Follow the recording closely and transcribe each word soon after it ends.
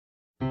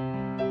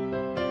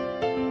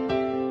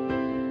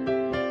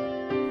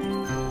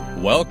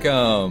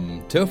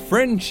Welcome to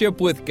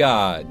Friendship with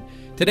God.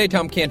 Today,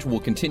 Tom Cantor will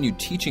continue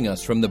teaching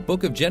us from the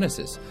book of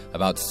Genesis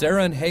about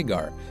Sarah and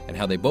Hagar and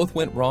how they both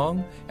went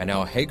wrong and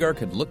how Hagar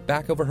could look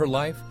back over her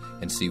life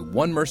and see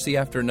one mercy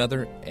after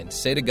another and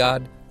say to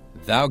God,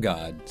 "Thou,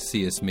 God,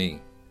 seest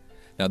me."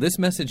 Now, this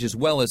message, as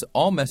well as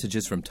all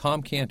messages from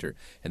Tom Cantor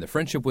and the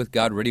Friendship with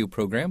God radio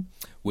program,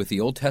 with the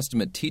Old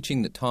Testament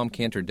teaching that Tom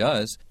Cantor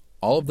does,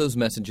 all of those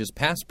messages,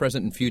 past,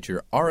 present, and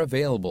future, are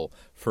available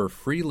for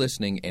free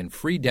listening and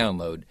free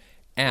download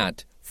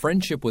at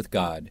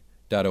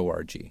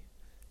friendshipwithgod.org.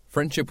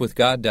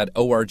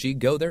 friendshipwithgod.org.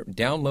 Go there,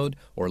 download,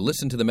 or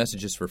listen to the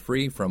messages for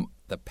free from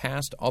the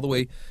past all the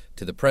way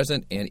to the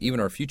present and even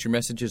our future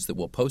messages that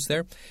we'll post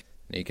there.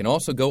 Now, you can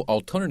also go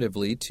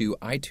alternatively to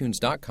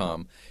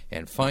iTunes.com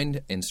and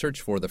find and search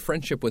for the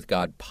Friendship with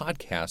God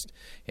podcast,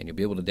 and you'll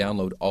be able to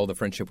download all the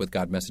Friendship with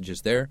God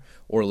messages there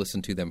or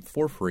listen to them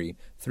for free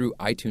through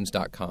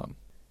iTunes.com.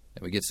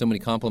 And we get so many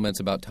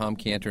compliments about Tom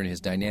Cantor and his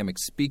dynamic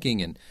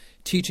speaking and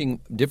teaching,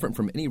 different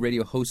from any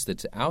radio host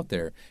that's out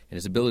there, and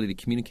his ability to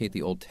communicate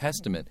the Old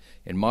Testament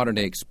in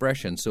modern-day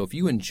expression. So if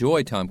you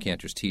enjoy Tom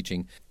Cantor's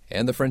teaching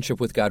and the Friendship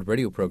with God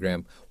radio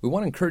program, we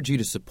want to encourage you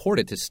to support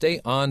it, to stay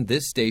on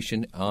this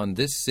station, on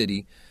this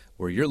city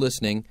where you're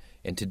listening.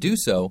 And to do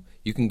so,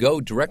 you can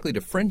go directly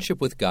to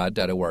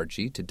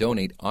friendshipwithgod.org to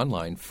donate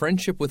online,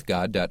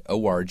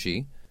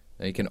 friendshipwithgod.org.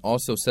 Now, you can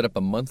also set up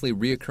a monthly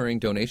reoccurring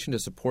donation to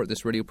support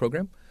this radio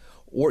program.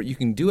 Or you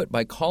can do it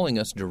by calling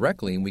us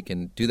directly, and we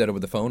can do that over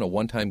the phone, a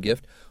one-time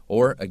gift,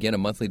 or, again, a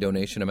monthly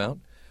donation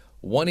amount.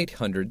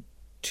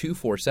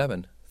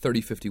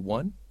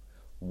 1-800-247-3051.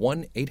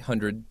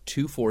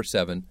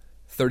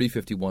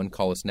 1-800-247-3051.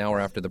 Call us now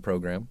or after the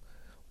program.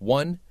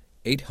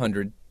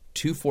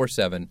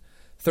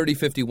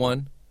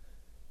 1-800-247-3051.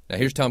 Now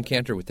here's Tom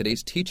Cantor with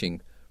today's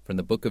teaching from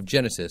the book of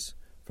Genesis,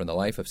 from the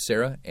life of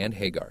Sarah and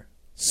Hagar.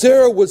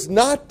 Sarah was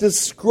not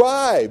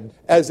described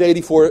as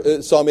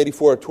Psalm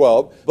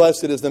 84:12,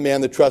 blessed is the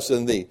man that trusted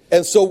in thee.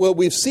 And so what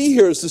we see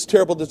here is this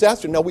terrible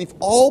disaster. Now, we've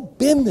all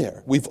been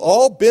there. We've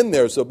all been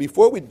there. So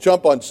before we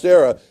jump on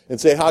Sarah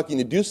and say, how can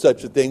you do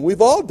such a thing?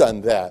 We've all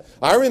done that.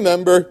 I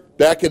remember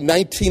back in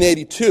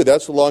 1982,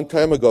 that's a long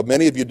time ago.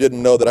 Many of you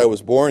didn't know that I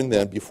was born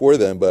before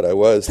then, but I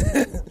was.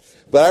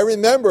 But I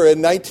remember in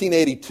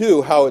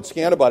 1982 how at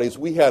Scantibodies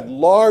we had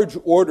large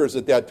orders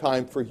at that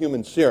time for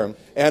human serum.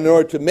 And in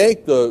order to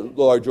make the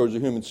large orders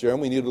of human serum,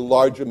 we needed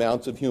large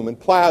amounts of human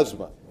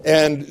plasma.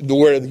 And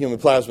where did the human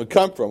plasma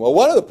come from? Well,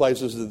 one of the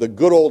places is the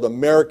good old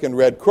American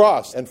Red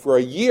Cross. And for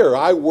a year,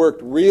 I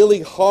worked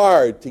really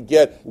hard to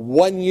get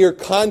one-year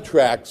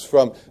contracts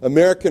from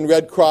American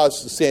Red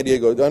Cross in San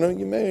Diego.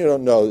 You may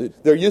don't know.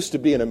 There used to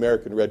be an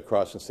American Red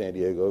Cross in San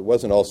Diego. It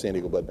wasn't all San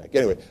Diego Blood Bank.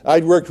 Anyway, I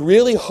worked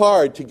really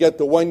hard to get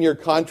the one-year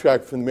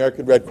contract from the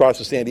American Red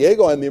Cross of San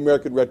Diego and the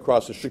American Red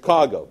Cross of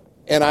Chicago.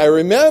 And I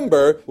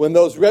remember when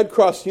those Red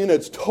Cross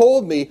units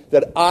told me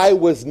that I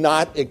was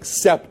not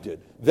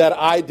accepted, that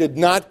I did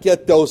not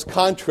get those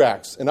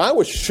contracts. And I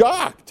was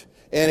shocked.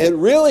 And it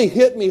really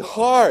hit me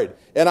hard.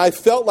 And I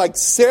felt like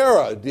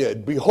Sarah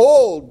did.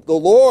 Behold, the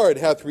Lord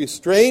hath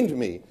restrained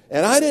me.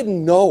 And I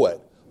didn't know it.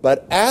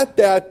 But at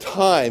that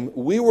time,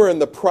 we were in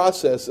the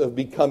process of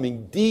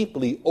becoming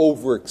deeply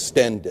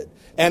overextended.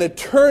 And it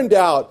turned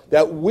out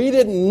that we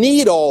didn't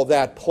need all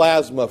that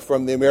plasma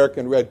from the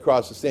American Red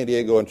Cross of San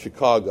Diego and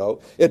Chicago.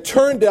 It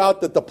turned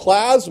out that the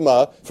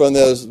plasma from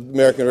the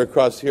American Red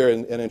Cross here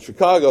and in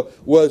Chicago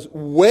was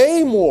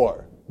way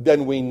more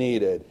than we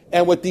needed.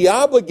 And with the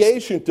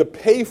obligation to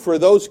pay for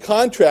those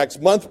contracts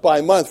month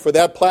by month for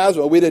that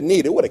plasma we didn't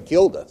need, it would have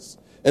killed us.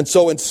 And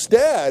so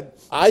instead,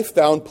 I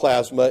found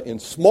plasma in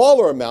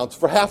smaller amounts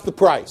for half the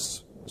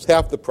price. It was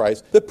half the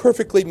price that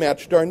perfectly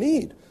matched our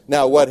need.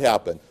 Now, what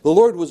happened? The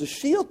Lord was a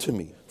shield to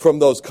me from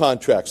those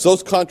contracts.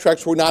 Those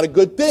contracts were not a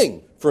good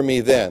thing for me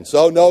then.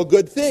 So no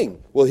good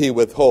thing will he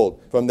withhold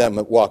from them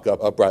that walk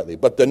uprightly.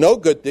 But the no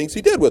good things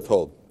he did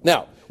withhold.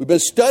 Now, we've been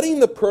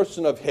studying the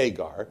person of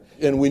Hagar,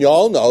 and we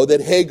all know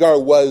that Hagar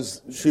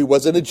was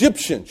an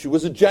Egyptian. She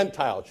was a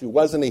Gentile. She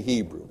wasn't a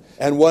Hebrew.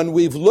 And when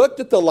we've looked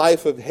at the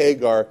life of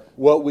Hagar,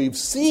 what we've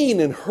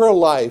seen in her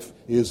life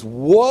is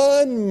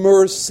one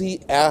mercy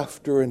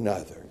after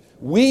another.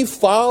 We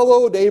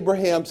followed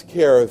Abraham's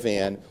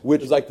caravan,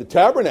 which is like the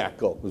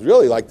tabernacle. It was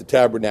really like the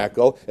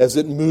tabernacle as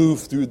it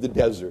moved through the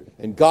desert.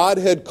 And God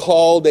had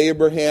called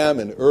Abraham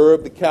in Ur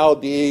of the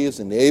Chaldees,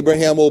 and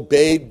Abraham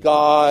obeyed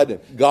God. And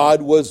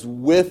God was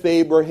with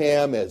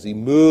Abraham as he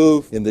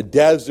moved in the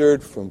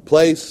desert from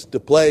place to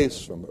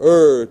place, from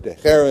Ur to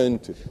Haran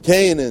to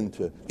Canaan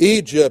to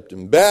Egypt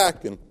and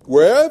back. And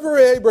wherever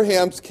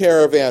Abraham's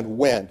caravan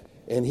went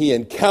and he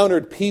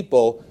encountered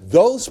people,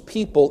 those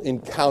people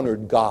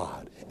encountered God.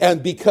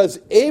 And because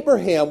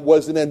Abraham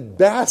was an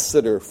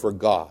ambassador for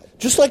God,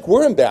 just like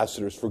we're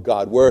ambassadors for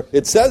God, where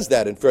it says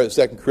that in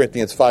 2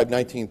 Corinthians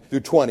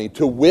 5:19-20,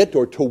 to wit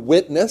or to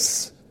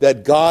witness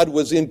that God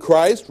was in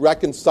Christ,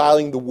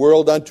 reconciling the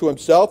world unto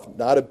himself,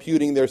 not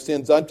imputing their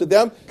sins unto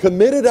them,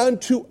 committed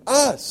unto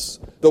us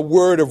the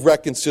word of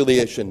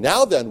reconciliation.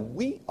 Now then,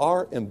 we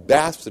are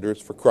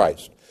ambassadors for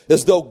Christ.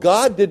 as though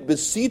God did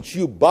beseech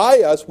you by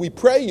us, we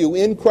pray you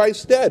in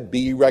Christ's stead, be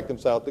ye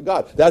reconciled to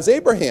God. That's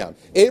Abraham.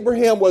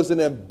 Abraham was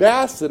an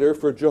ambassador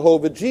for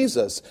Jehovah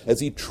Jesus as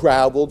he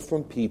traveled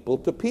from people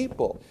to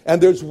people.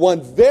 And there's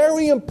one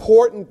very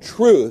important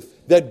truth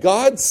that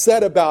God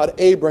said about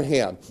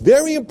Abraham.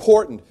 Very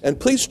important. And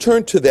please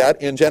turn to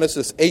that in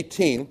Genesis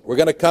 18. We're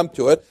going to come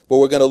to it, but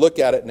we're going to look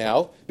at it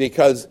now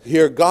because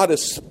here God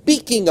is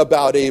speaking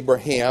about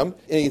Abraham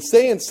and he's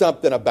saying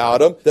something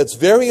about him that's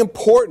very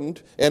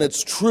important, and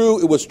it's true.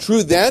 It was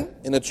true then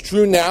and it's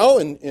true now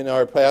in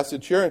our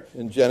passage here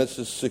in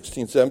Genesis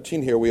 16,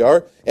 17. Here we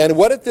are. And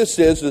what this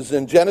is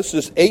in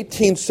Genesis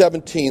 18,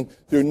 17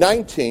 through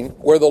 19,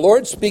 where the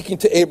Lord speaking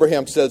to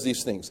Abraham says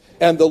these things.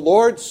 And the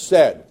Lord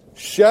said,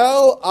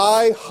 shall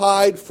I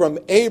hide from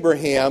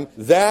Abraham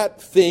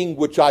that thing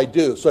which I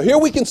do? So here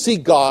we can see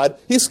God.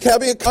 He's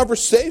having a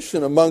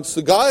conversation amongst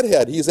the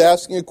Godhead. He's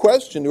asking a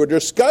question. We're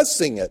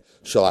discussing it.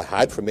 Shall I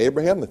hide from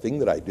Abraham the thing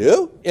that I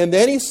do? And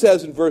then he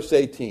says in verse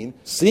 18,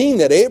 seeing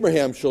that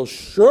Abraham shall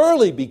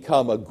surely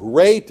become a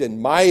great and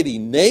mighty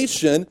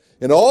nation,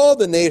 and all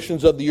the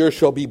nations of the earth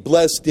shall be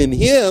blessed in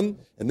him.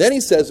 And then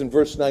he says in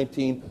verse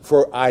 19,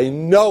 for I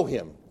know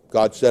him.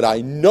 God said,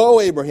 I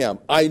know Abraham.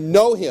 I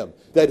know him,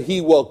 that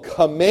he will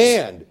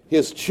command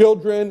his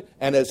children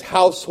and his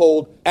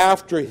household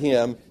after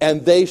him,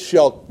 and they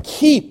shall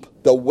keep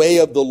the way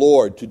of the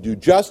Lord to do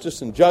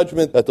justice and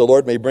judgment, that the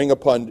Lord may bring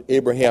upon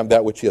Abraham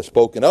that which he has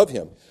spoken of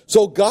him.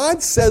 So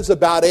God says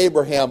about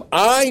Abraham,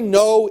 I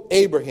know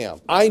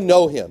Abraham. I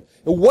know him.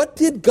 And what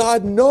did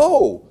God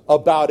know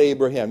about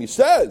Abraham? He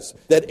says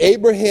that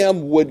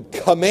Abraham would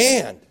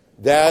command.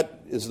 That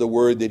is the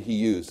word that he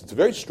used. It's a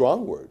very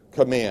strong word,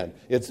 command.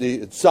 It's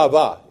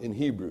tzava in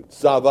Hebrew,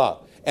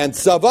 tzava. And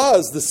tzava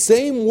is the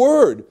same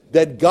word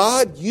that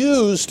God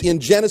used in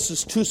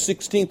Genesis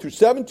 2:16 through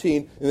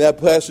 17, in that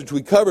passage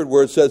we covered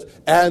where it says,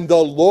 and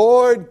the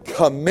Lord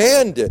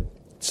commanded,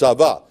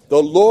 tzava,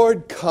 the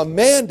Lord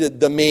commanded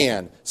the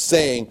man,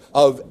 saying,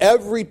 of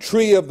every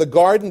tree of the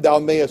garden thou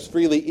mayest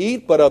freely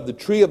eat, but of the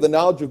tree of the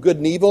knowledge of good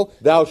and evil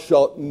thou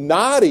shalt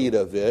not eat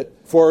of it,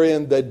 for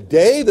in the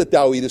day that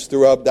thou eatest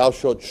thereof thou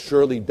shalt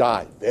surely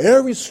die.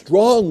 Very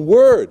strong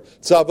word,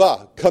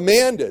 tzava,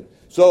 commanded.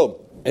 So,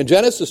 in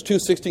Genesis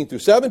 2:16 through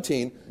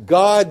 17,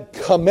 God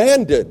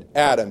commanded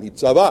Adam,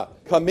 tzava,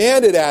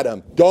 commanded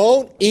Adam,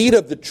 don't eat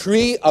of the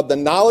tree of the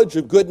knowledge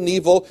of good and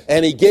evil,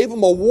 and he gave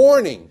him a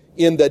warning.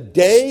 In the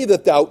day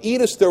that thou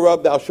eatest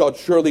thereof, thou shalt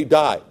surely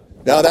die.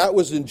 Now that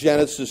was in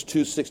Genesis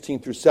 2:16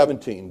 through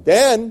 17.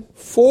 Then,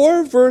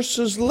 4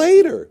 verses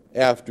later,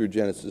 after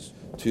Genesis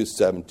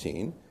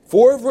 2:17,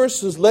 4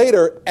 verses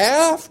later,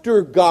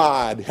 after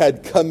God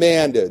had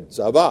commanded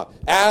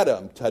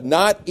Adam to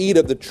not eat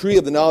of the tree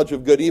of the knowledge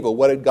of good and evil,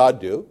 what did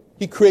God do?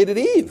 He created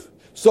Eve.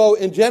 So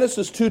in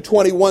Genesis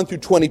 2:21 through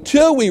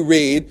 22, we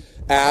read,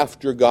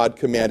 after God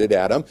commanded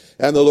Adam,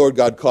 and the Lord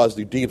God caused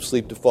a deep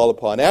sleep to fall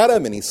upon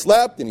Adam, and he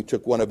slept, and he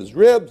took one of his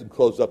ribs and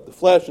closed up the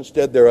flesh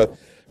instead thereof,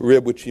 a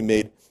rib which he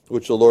made,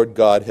 which the Lord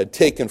God had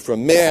taken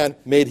from man,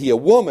 made he a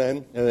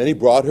woman, and then he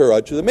brought her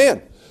unto the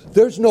man.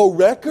 There's no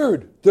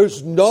record.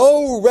 There's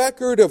no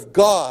record of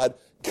God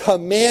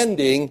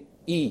commanding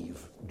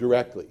Eve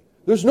directly.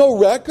 There's no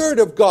record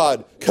of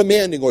God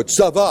commanding, or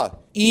tzava,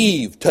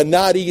 Eve to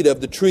not eat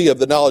of the tree of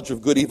the knowledge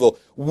of good and evil,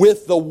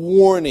 with the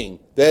warning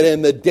that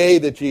in the day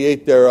that she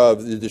ate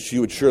thereof, that she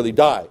would surely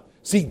die.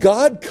 See,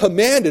 God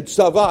commanded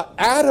tzava,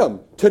 Adam,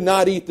 to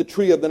not eat the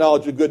tree of the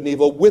knowledge of good and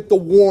evil, with the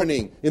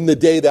warning, in the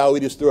day thou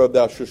eatest thereof,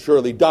 thou shalt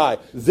surely die.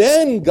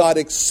 Then God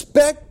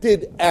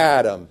expected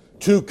Adam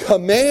to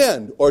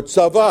command, or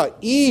tzava,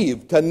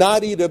 Eve, to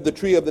not eat of the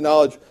tree of the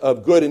knowledge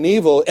of good and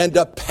evil, and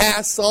to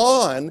pass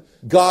on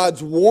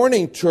God's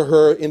warning to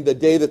her, in the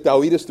day that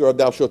thou eatest thereof,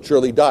 thou shalt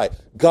surely die.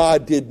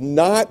 God did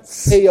not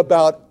say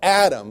about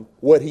Adam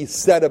what he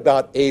said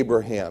about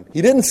Abraham.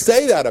 He didn't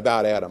say that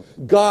about Adam.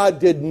 God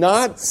did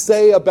not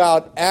say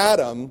about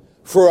Adam,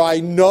 for I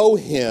know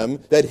him,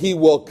 that he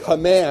will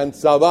command,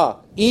 tzava,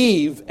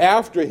 Eve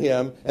after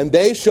him, and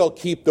they shall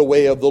keep the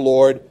way of the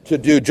Lord to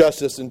do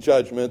justice and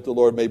judgment the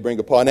Lord may bring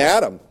upon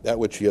Adam, that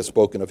which he has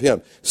spoken of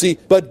him. See,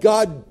 but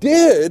God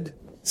did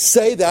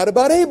say that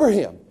about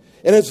Abraham.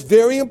 And it's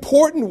very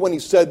important when he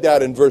said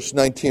that in verse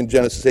 19,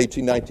 Genesis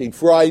 18:19.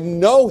 For I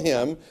know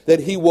him,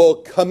 that he will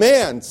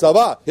command,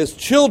 tzava, his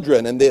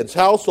children and his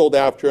household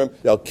after him.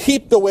 They'll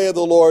keep the way of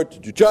the Lord to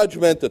do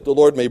judgment, that the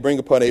Lord may bring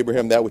upon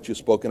Abraham that which is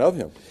spoken of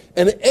him.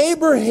 And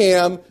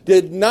Abraham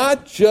did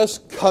not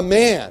just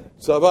command,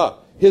 tzava,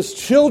 his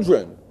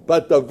children,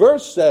 but the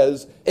verse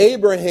says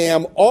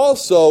Abraham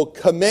also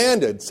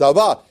commanded,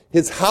 tzava,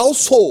 his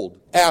household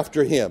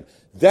after him.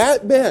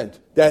 That meant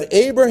that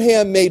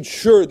Abraham made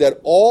sure that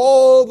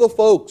all the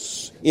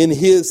folks in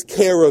his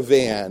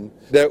caravan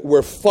that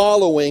were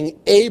following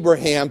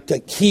Abraham to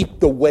keep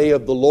the way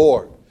of the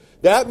Lord.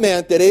 That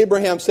meant that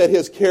Abraham set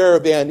his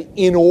caravan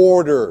in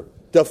order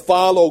to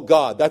follow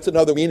God. That's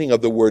another meaning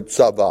of the word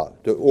tzava,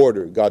 to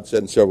order. God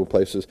said in several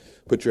places,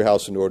 put your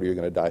house in order, you're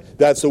going to die.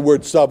 That's the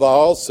word tzava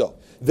also.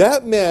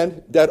 That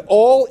meant that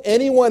all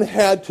anyone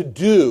had to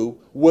do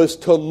was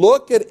to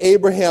look at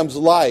Abraham's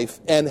life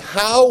and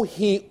how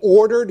he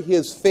ordered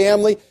his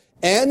family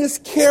and his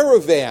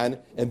caravan,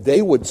 and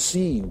they would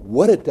see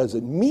what does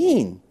it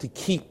mean to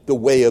keep the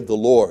way of the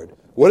Lord.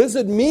 What does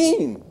it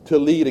mean to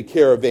lead a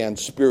caravan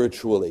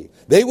spiritually?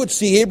 They would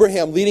see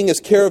Abraham leading his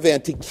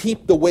caravan to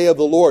keep the way of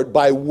the Lord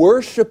by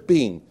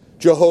worshiping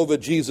Jehovah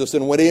Jesus.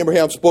 And when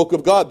Abraham spoke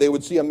of God, they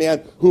would see a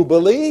man who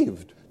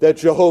believed that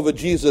Jehovah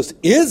Jesus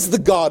is the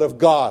God of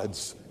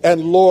gods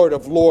and Lord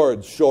of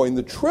lords, showing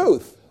the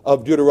truth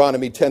of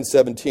Deuteronomy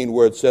 10:17,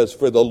 where it says,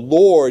 "For the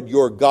Lord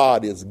your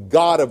God is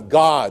God of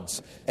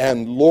gods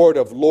and Lord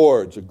of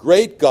lords," a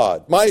great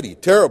God, mighty,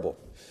 terrible.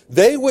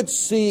 They would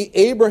see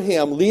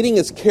Abraham leading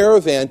his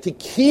caravan to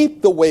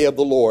keep the way of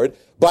the Lord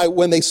by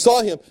when they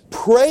saw him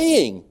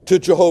praying to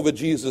Jehovah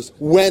Jesus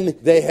when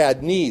they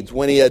had needs,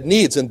 when he had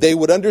needs. And they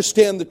would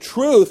understand the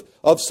truth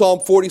of Psalm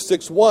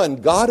 46:1.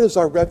 God is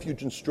our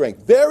refuge and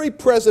strength, very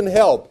present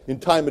help in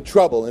time of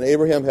trouble. And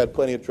Abraham had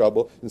plenty of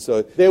trouble. And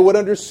so they would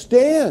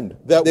understand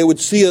that. They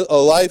would see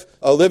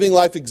a living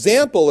life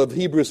example of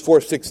Hebrews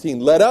 4:16.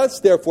 "Let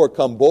us therefore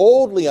come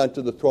boldly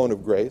unto the throne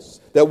of grace,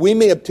 that we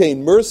may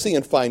obtain mercy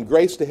and find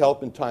grace to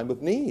help in time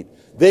of need."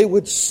 They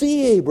would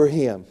see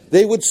Abraham.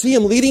 They would see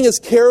him leading his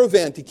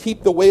caravan to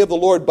keep the way of the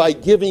Lord by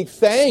giving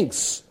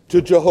thanks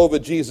to Jehovah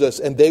Jesus.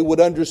 And they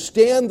would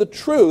understand the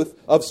truth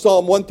of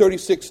Psalm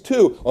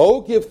 136:2.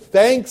 "Oh, give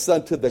thanks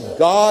unto the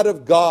God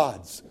of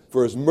gods,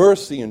 for his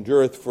mercy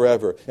endureth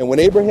forever." And when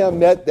Abraham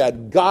met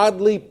that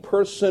godly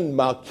person,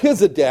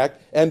 Melchizedek,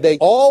 and they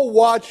all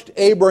watched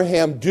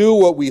Abraham do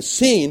what we've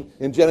seen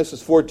in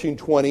Genesis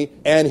 14:20,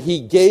 and he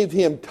gave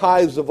him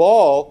tithes of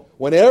all.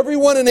 When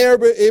everyone in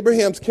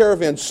Abraham's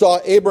caravan saw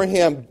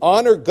Abraham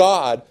honor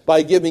God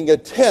by giving a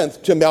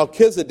tenth to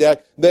Melchizedek,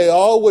 they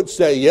all would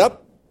say,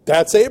 "Yep,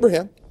 that's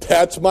Abraham.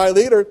 That's my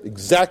leader.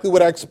 Exactly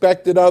what I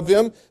expected of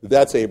him.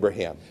 That's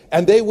Abraham."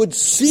 And they would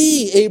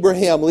see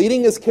Abraham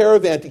leading his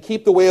caravan to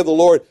keep the way of the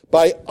Lord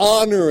by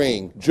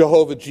honoring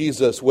Jehovah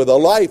Jesus with a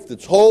life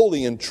that's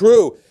holy and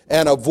true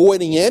and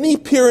avoiding any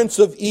appearance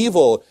of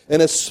evil.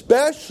 And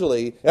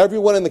especially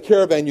everyone in the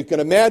caravan, you can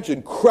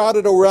imagine,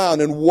 crowded around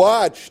and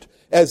watched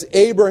as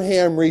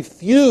Abraham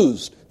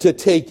refused to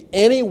take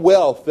any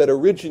wealth that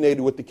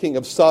originated with the king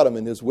of Sodom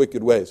and his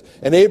wicked ways.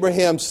 And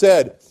Abraham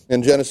said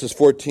in Genesis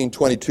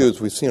 14:22, as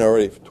we've seen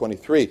already,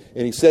 23,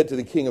 and he said to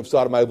the king of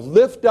Sodom, "I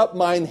lift up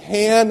mine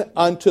hand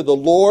unto the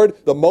Lord,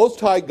 the Most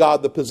High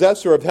God, the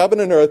possessor of heaven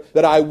and earth,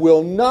 that I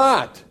will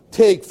not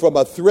take from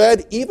a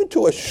thread even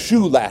to a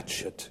shoe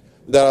latchet,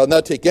 that I'll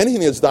not take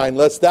anything as thine,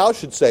 lest thou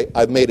should say,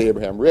 I've made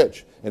Abraham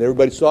rich." And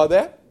everybody saw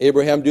that.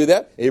 Abraham do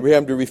that.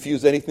 Abraham to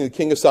refuse anything to the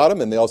king of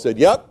Sodom. And they all said,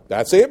 "Yep,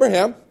 that's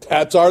Abraham.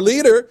 That's our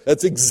leader.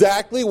 That's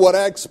exactly what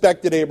I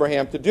expected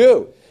Abraham to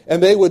do."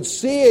 And they would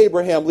see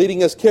Abraham leading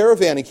his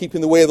caravan and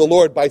keeping the way of the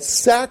Lord by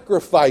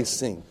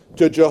sacrificing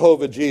to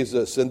Jehovah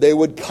Jesus. And they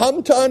would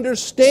come to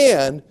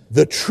understand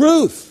the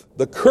truth,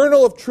 the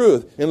kernel of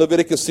truth in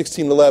Leviticus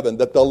 16:11,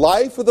 that the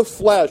life of the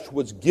flesh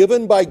was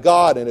given by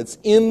God and it's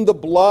in the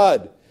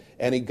blood.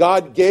 And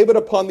God gave it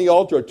upon the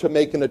altar to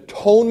make an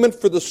atonement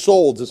for the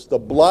souls. It's the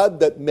blood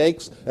that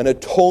makes an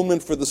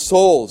atonement for the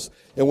souls.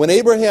 And when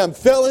Abraham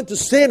fell into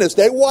sin, as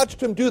they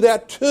watched him do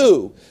that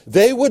too,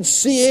 they would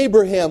see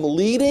Abraham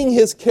leading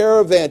his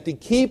caravan to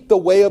keep the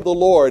way of the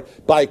Lord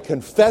by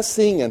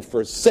confessing and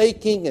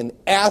forsaking and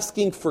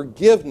asking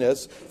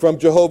forgiveness from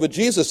Jehovah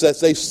Jesus,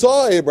 as they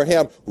saw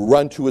Abraham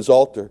run to his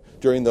altar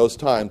during those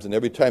times. And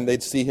every time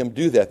they'd see him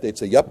do that, they'd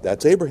say, "Yep,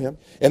 that's Abraham."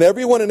 And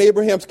everyone in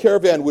Abraham's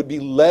caravan would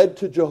be led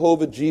to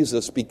Jehovah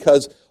Jesus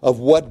because of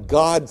what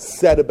God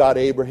said about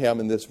Abraham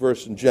in this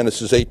verse in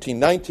Genesis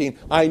 18:19.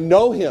 "I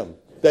know him,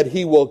 that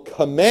he will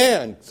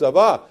command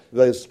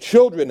his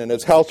children and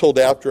his household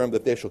after him,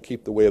 that they shall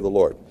keep the way of the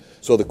Lord."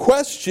 So the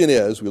question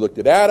is, we looked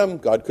at Adam,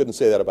 God couldn't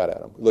say that about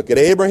Adam. We look at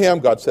Abraham,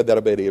 God said that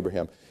about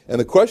Abraham. And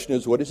the question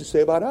is, what does he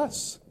say about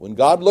us? When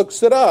God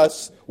looks at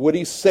us, would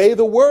he say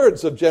the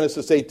words of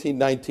Genesis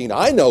 18:19?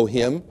 "I know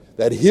him,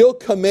 that he'll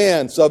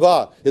command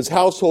his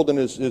household and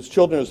his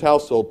children, his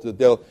household, that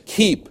they'll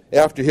keep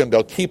after him,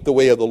 they'll keep the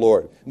way of the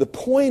Lord." And the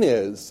point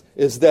is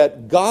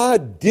that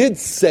God did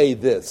say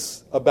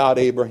this about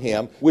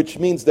Abraham, which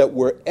means that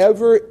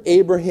wherever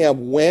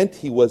Abraham went,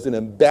 he was an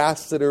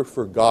ambassador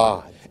for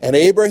God. And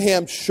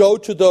Abraham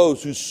showed to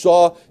those who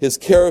saw his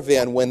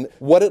caravan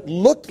what it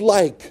looked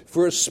like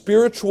for a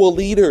spiritual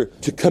leader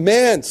to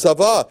command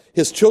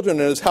his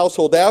children and his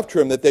household after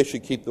him, that they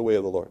should keep the way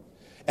of the Lord.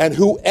 And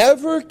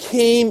whoever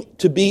came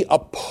to be a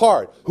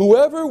part,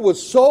 whoever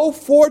was so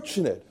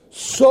fortunate,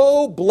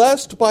 so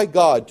blessed by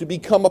God to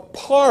become a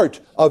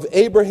part of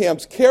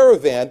Abraham's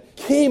caravan,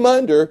 came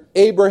under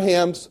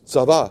Abraham's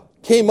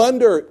came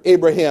under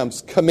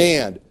Abraham's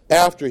command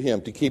after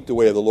him to keep the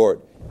way of the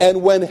Lord.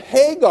 And when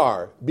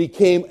Hagar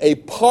became a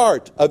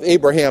part of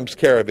Abraham's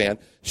caravan,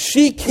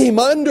 she came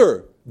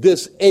under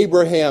this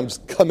Abraham's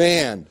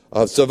command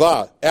of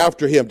Savah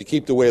after him to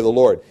keep the way of the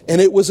Lord.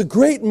 And it was a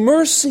great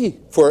mercy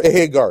for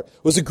Hagar.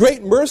 It was a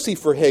great mercy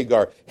for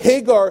Hagar.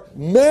 Hagar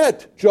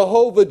met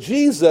Jehovah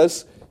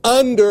Jesus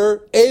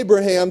under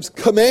Abraham's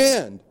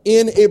command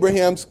in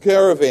Abraham's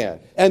caravan.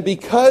 And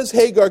because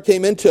Hagar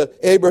came into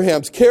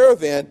Abraham's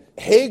caravan,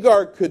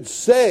 Hagar could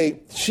say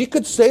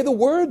the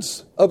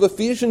words of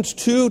Ephesians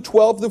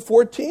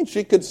 2:12-14.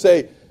 She could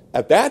say,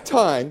 at that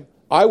time,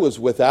 I was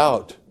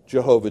without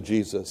Jehovah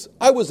Jesus.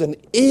 I was an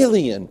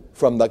alien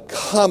from the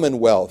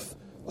commonwealth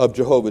of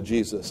Jehovah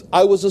Jesus.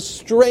 I was a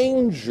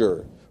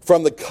stranger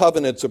from the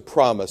covenants of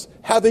promise,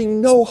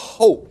 having no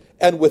hope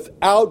and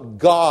without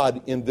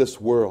God in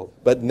this world.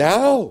 But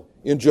now,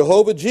 in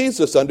Jehovah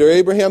Jesus, under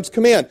Abraham's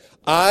command,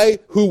 I,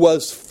 who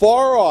was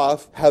far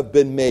off, have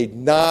been made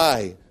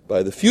nigh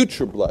by the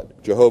future blood,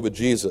 Jehovah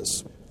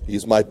Jesus.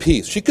 He's my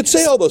peace. She could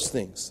say all those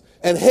things.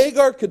 And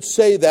Hagar could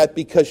say that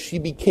because she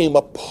became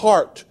a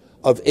part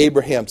of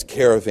Abraham's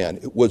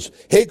caravan.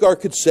 Hagar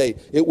could say,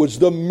 it was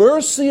the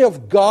mercy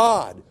of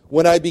God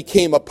when I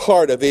became a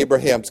part of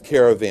Abraham's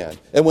caravan.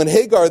 And when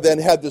Hagar then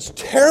had this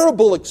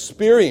terrible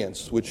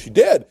experience, which she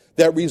did,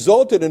 that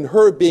resulted in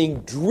her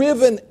being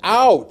driven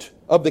out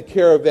of the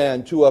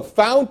caravan to a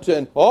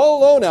fountain all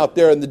alone out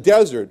there in the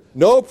desert.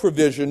 No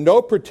provision,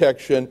 no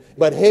protection.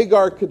 But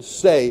Hagar could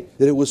say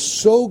that it was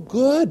so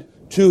good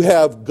to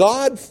have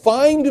God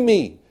find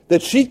me,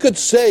 that she could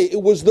say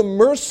it was the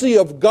mercy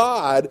of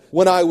God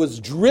when I was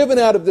driven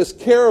out of this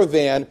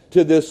caravan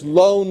to this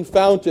lone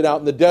fountain out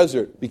in the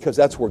desert, because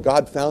that's where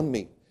God found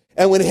me.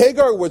 And when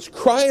Hagar was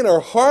crying her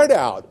heart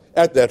out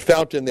at that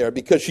fountain there,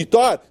 because she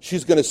thought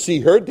she's going to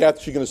see her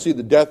death, she's going to see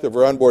the death of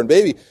her unborn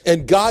baby,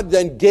 and God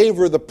then gave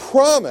her the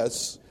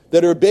promise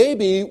that her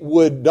baby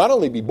would not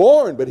only be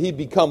born, but he'd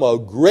become a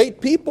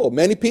great people,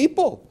 many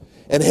people.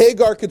 And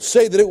Hagar could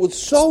say that it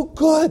was so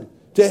good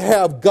to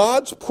have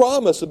God's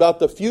promise about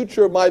the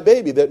future of my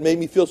baby that made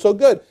me feel so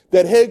good,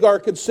 that Hagar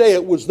could say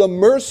it was the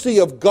mercy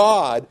of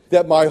God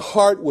that my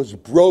heart was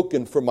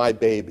broken for my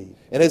baby.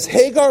 And as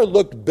Hagar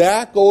looked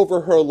back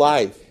over her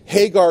life,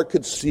 Hagar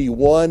could see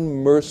one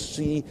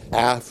mercy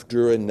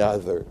after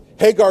another.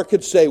 Hagar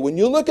could say, when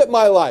you look at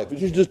my life,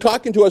 she's just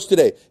talking to us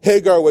today,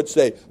 Hagar would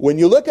say, when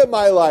you look at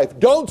my life,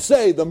 don't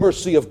say the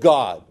mercy of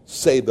God,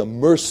 say the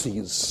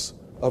mercies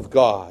of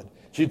God.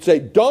 She'd say,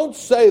 don't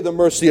say the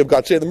mercy of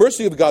God. Say the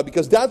mercy of God,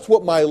 because that's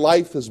what my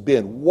life has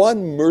been.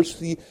 One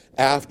mercy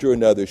after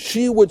another.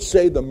 She would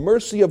say, the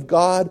mercy of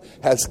God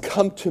has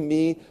come to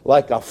me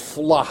like a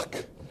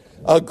flock,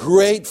 a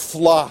great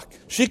flock.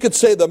 She could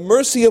say, the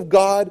mercy of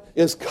God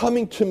is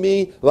coming to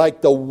me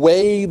like the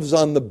waves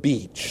on the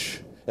beach.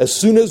 As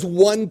soon as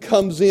one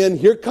comes in,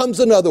 here comes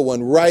another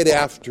one right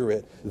after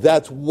it.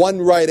 That's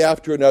one right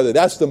after another.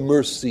 That's the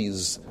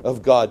mercies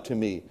of God to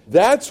me.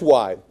 That's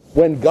why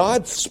when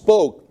God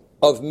spoke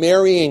of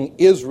marrying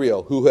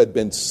Israel, who had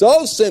been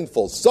so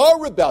sinful, so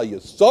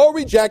rebellious, so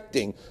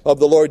rejecting of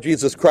the Lord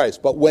Jesus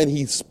Christ. But when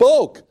he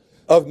spoke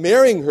of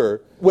marrying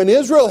her, when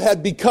Israel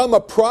had become a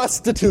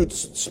prostitute,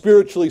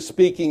 spiritually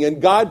speaking, and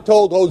God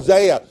told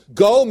Hosea,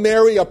 go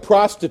marry a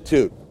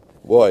prostitute.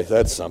 Boy,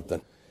 that's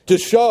something. To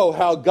show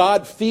how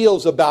God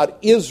feels about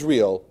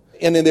Israel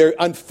and in their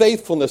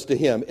unfaithfulness to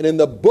him. And in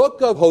the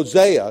book of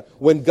Hosea,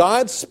 when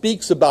God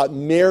speaks about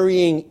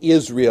marrying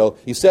Israel,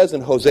 he says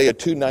in Hosea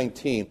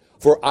 2:19,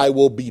 for I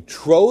will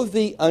betroth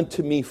thee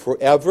unto me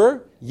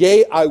forever.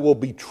 Yea, I will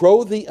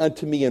betroth thee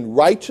unto me in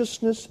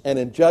righteousness and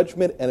in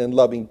judgment and in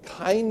loving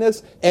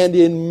kindness and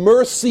in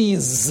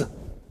mercies.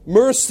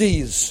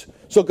 Mercies.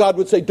 So God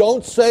would say,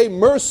 don't say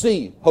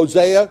mercy,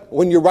 Hosea,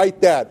 when you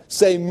write that.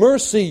 Say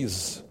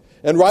mercies.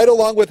 And right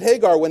along with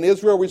Hagar, when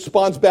Israel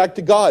responds back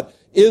to God,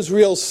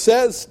 Israel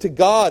says to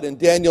God in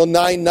Daniel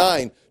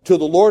 9:9, to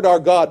the Lord our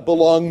God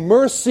belong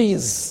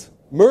mercies.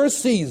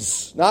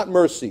 Mercies, not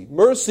mercy,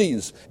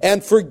 mercies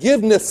and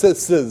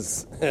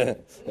forgivenesses.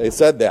 They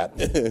said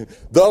that.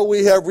 Though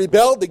we have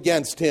rebelled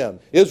against him.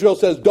 Israel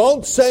says,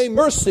 don't say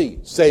mercy,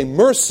 say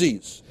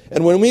mercies.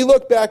 And when we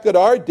look back at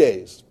our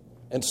days,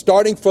 and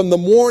starting from the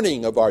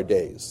morning of our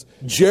days,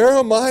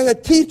 Jeremiah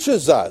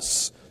teaches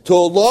us to,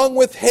 along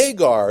with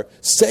Hagar,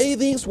 say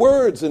these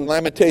words in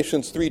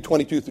Lamentations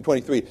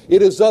 3:22-23.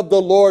 It is of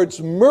the Lord's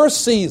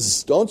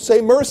mercies. Don't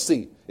say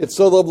mercy. It's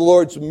of the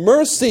Lord's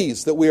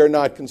mercies that we are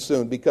not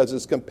consumed, because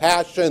his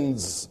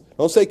compassions,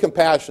 don't say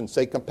compassion,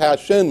 say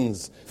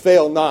compassions,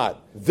 fail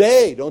not.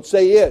 They, don't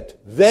say it,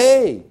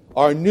 they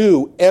are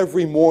new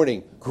every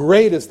morning.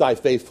 Great is thy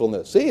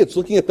faithfulness. See, it's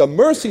looking at the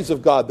mercies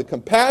of God, the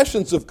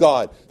compassions of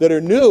God that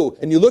are new,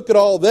 and you look at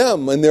all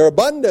them and their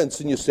abundance,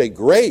 and you say,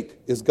 great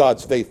is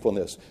God's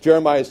faithfulness.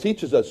 Jeremiah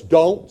teaches us,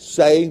 don't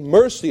say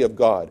mercy of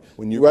God.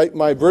 When you write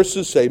my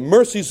verses, say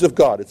mercies of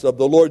God. It's of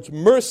the Lord's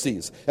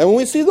mercies. And when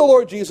we see the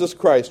Lord Jesus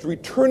Christ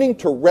returning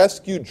to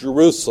rescue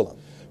Jerusalem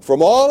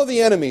from all of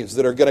the enemies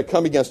that are going to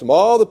come against him,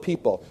 all the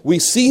people, we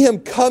see him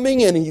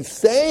coming, and he's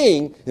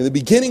saying in the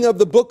beginning of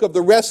the book of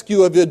the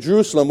rescue of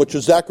Jerusalem, which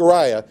is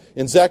Zechariah,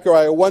 in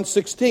Zechariah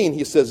 1:16,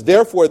 he says,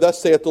 therefore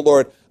thus saith the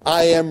Lord,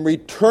 I am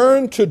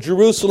returned to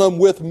Jerusalem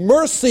with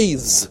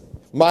mercies.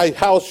 My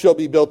house shall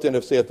be built in,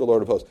 if saith the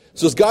Lord of hosts.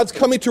 So as God's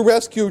coming to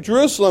rescue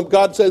Jerusalem,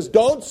 God says,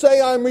 don't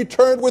say I'm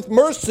returned with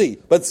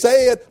mercy, but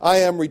say it, I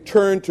am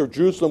returned to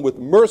Jerusalem with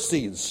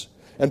mercies.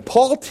 And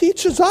Paul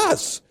teaches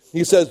us.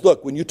 He says,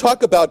 look, when you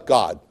talk about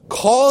God,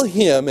 call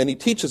him, and he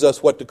teaches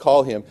us what to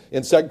call him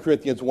in 2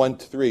 Corinthians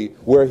 1:3,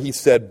 where he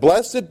said,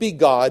 blessed be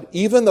God,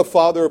 even the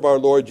Father of our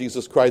Lord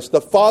Jesus Christ, the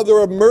Father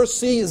of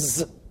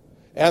mercies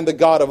and the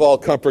God of all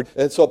comfort.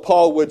 And so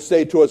Paul would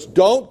say to us,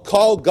 don't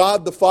call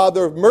God the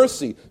Father of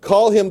mercy.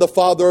 Call him the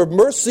Father of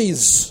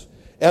mercies.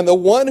 And the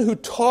one who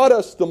taught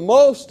us the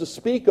most to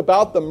speak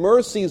about the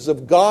mercies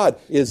of God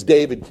is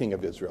David, king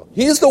of Israel.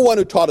 He's the one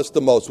who taught us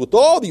the most. With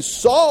all these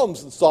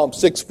psalms in Psalm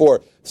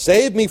 6:4,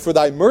 save me for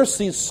thy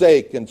mercy's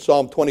sake, in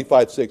Psalm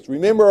 25:6.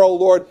 Remember, O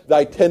Lord,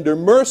 thy tender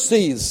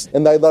mercies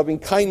and thy loving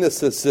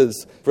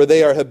kindnesses, for they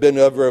have been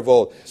ever of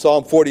old.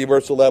 Psalm 40,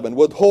 verse 11.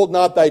 Withhold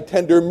not thy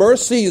tender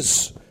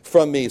mercies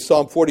from me.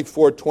 Psalm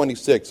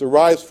 44:26.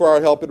 Arise for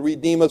our help and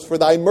redeem us for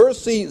thy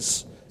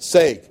mercies'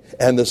 sake.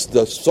 And the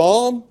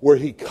psalm where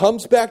he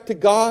comes back to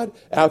God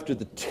after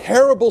the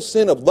terrible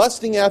sin of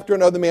lusting after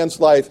another man's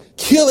life,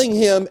 killing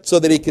him so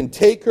that he can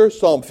take her,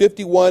 Psalm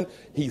 51,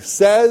 he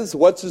says,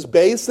 what's his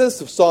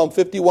basis of Psalm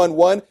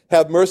 51:1?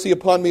 Have mercy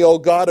upon me, O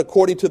God,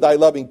 according to thy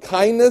loving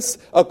kindness,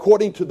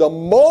 according to the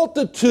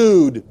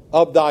multitude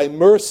of thy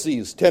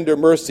mercies, tender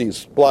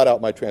mercies, blot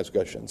out my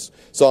transgressions.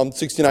 Psalm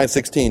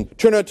 69:16,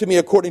 turn unto me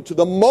according to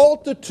the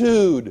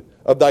multitude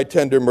of thy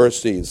tender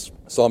mercies.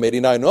 Psalm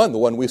 89:1, the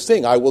one we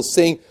sing, I will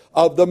sing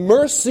of the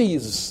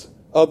mercies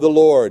of the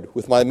Lord.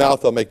 With my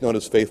mouth I'll make known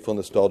his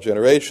faithfulness to all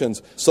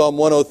generations. Psalm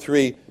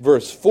 103,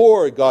 verse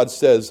 4, God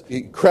says,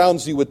 he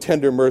crowns you with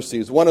tender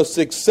mercies.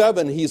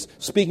 106:7, he's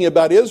speaking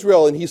about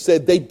Israel, and he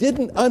said, they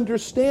didn't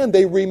understand,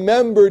 they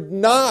remembered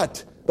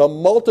not the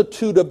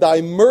multitude of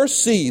thy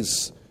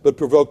mercies, but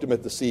provoked him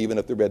at the sea, even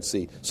at the Red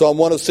Sea. Psalm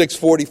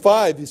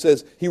 106:45, he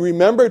says, he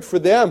remembered for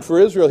them, for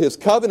Israel, his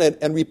covenant,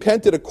 and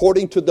repented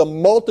according to the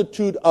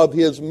multitude of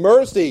his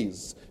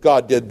mercies.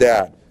 God did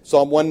that.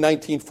 Psalm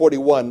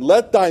 119:41,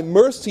 let thy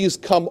mercies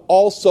come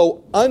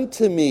also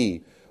unto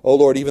me, O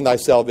Lord, even thy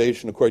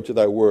salvation according to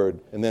thy word.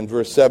 And then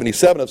verse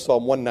 77 of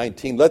Psalm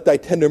 119, let thy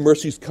tender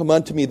mercies come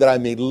unto me that I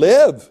may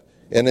live.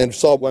 And then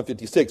Psalm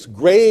 156,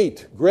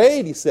 great,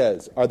 he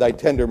says, are thy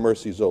tender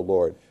mercies, O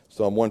Lord.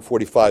 Psalm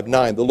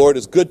 145:9, the Lord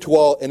is good to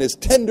all, and his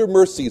tender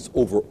mercies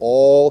over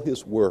all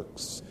his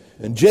works.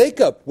 And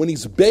Jacob, when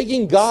he's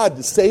begging God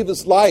to save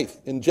his life,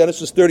 in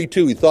Genesis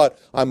 32, he thought,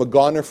 I'm a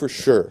goner for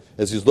sure,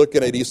 as he's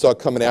looking at Esau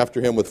coming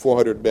after him with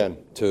 400 men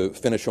to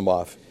finish him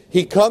off.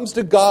 He comes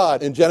to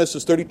God in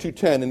Genesis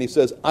 32:10, and he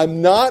says, I'm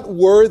not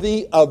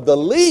worthy of the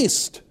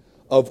least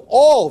of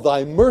all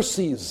thy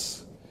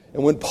mercies.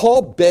 And when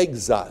Paul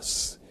begs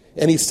us,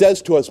 and he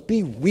says to us,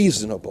 be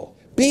reasonable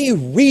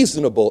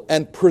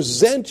and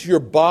present your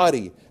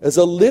body as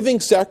a living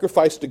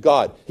sacrifice to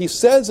God. He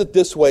says it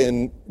this way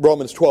in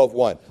Romans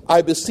 12:1.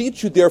 I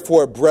beseech you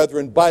therefore,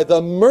 brethren, by the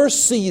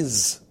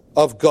mercies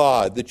of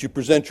God, that you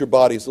present your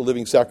body as a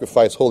living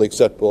sacrifice, wholly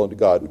acceptable unto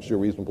God, which is your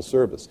reasonable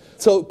service.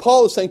 So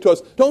Paul is saying to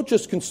us, don't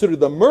just consider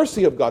the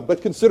mercy of God,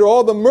 but consider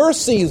all the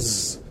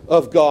mercies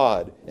of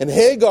God. And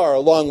Hagar,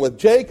 along with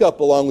Jacob,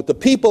 along with the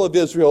people of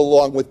Israel,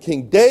 along with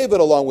King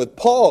David, along with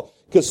Paul,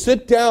 could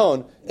sit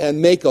down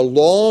and make a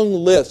long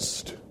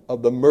list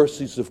of the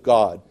mercies of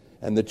God.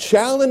 And the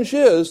challenge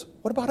is,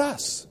 what about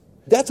us?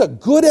 That's a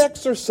good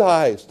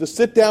exercise to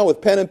sit down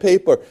with pen and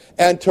paper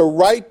and to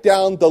write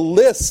down the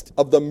list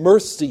of the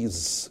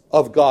mercies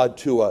of God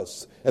to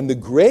us. And the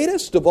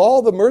greatest of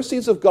all the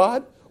mercies of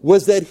God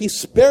was that he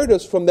spared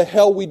us from the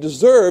hell we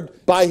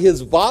deserved by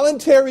his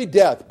voluntary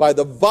death, by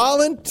the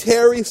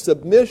voluntary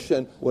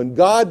submission when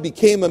God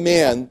became a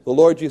man, the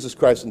Lord Jesus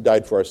Christ, and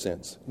died for our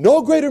sins.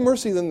 No greater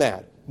mercy than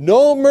that.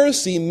 No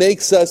mercy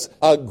makes us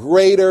a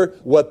greater,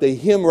 what the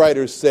hymn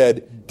writer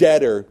said,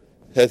 debtor,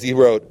 as he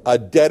wrote, a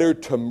debtor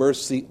to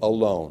mercy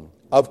alone.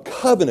 Of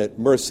covenant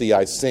mercy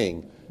I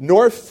sing,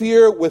 nor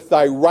fear with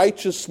thy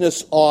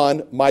righteousness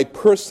on my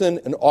person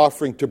an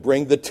offering to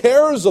bring. The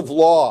terrors of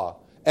law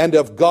and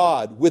of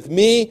God with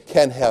me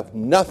can have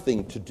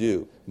nothing to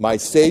do. My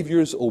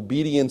Savior's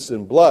obedience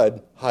and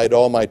blood hide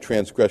all my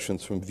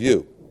transgressions from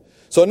view.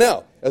 So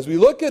now, as we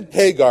look at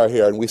Hagar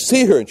here, and we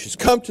see her, and she's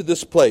come to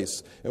this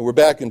place, and we're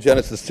back in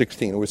Genesis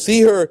 16, and we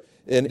see her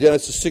in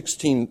Genesis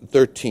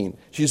 16:13.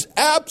 She's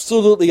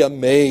absolutely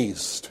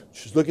amazed.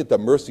 She's looking at the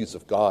mercies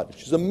of God.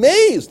 She's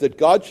amazed that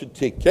God should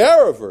take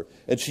care of her.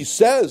 And she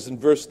says in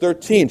verse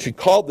 13, she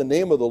called the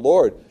name of the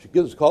Lord. She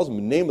calls him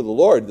the name of the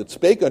Lord that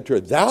spake unto her,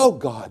 thou,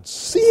 God,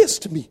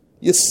 seest me.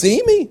 You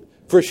see me?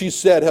 For she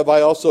said, have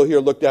I also here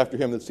looked after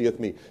him that seeth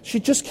me? She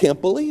just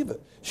can't believe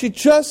it. She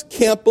just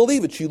can't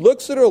believe it. She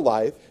looks at her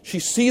life. She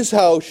sees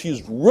how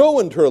she's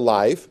ruined her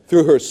life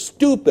through her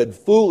stupid,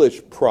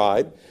 foolish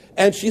pride.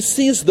 And she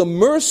sees the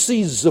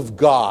mercies of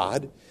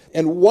God.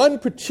 And one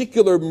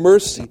particular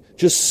mercy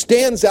just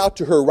stands out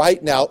to her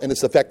right now, and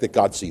it's the fact that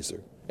God sees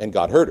her and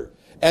God heard her.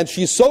 And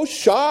she's so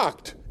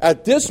shocked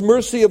at this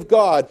mercy of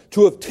God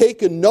to have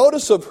taken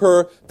notice of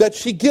her that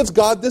she gives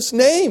God this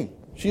name.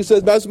 She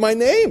says, that's my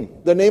name.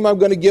 The name I'm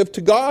going to give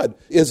to God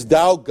is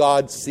Thou,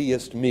 God,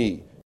 seest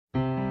me.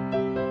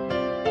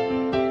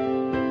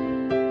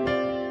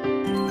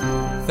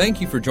 Thank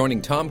you for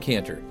joining Tom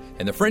Cantor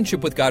and the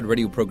Friendship with God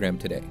radio program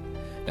today.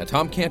 Now,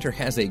 Tom Cantor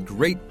has a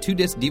great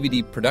 2-disc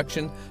DVD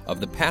production of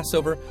the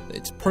Passover,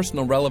 its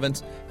personal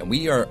relevance, and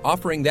we are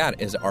offering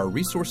that as our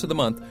resource of the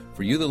month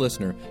for you, the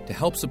listener, to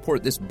help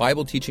support this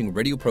Bible-teaching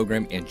radio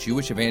program and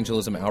Jewish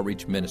evangelism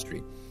outreach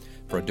ministry.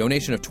 For a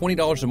donation of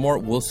 $20 or more,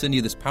 we'll send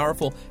you this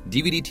powerful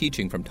DVD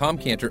teaching from Tom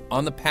Cantor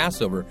on the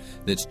Passover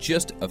that's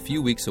just a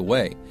few weeks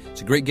away.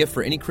 It's a great gift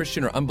for any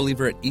Christian or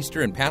unbeliever at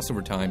Easter and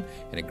Passover time,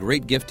 and a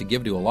great gift to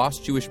give to a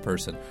lost Jewish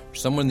person or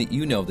someone that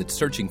you know that's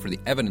searching for the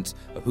evidence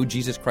of who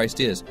Jesus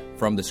Christ is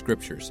from the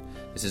Scriptures.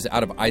 This is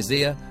out of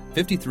Isaiah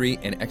 53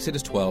 and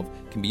Exodus 12. It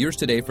can be yours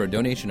today for a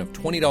donation of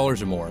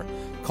 $20 or more.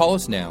 Call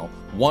us now,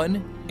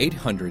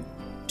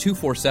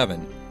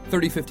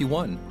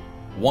 1-800-247-3051.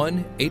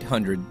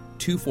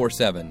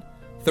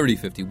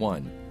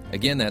 1-800-247-3051.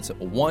 Again, that's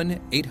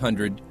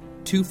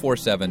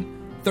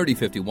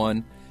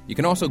 1-800-247-3051. You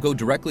can also go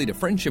directly to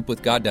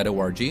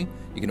friendshipwithgod.org. You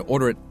can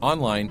order it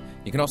online.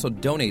 You can also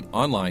donate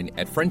online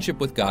at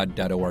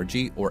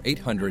friendshipwithgod.org or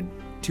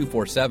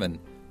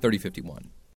 800-247-3051.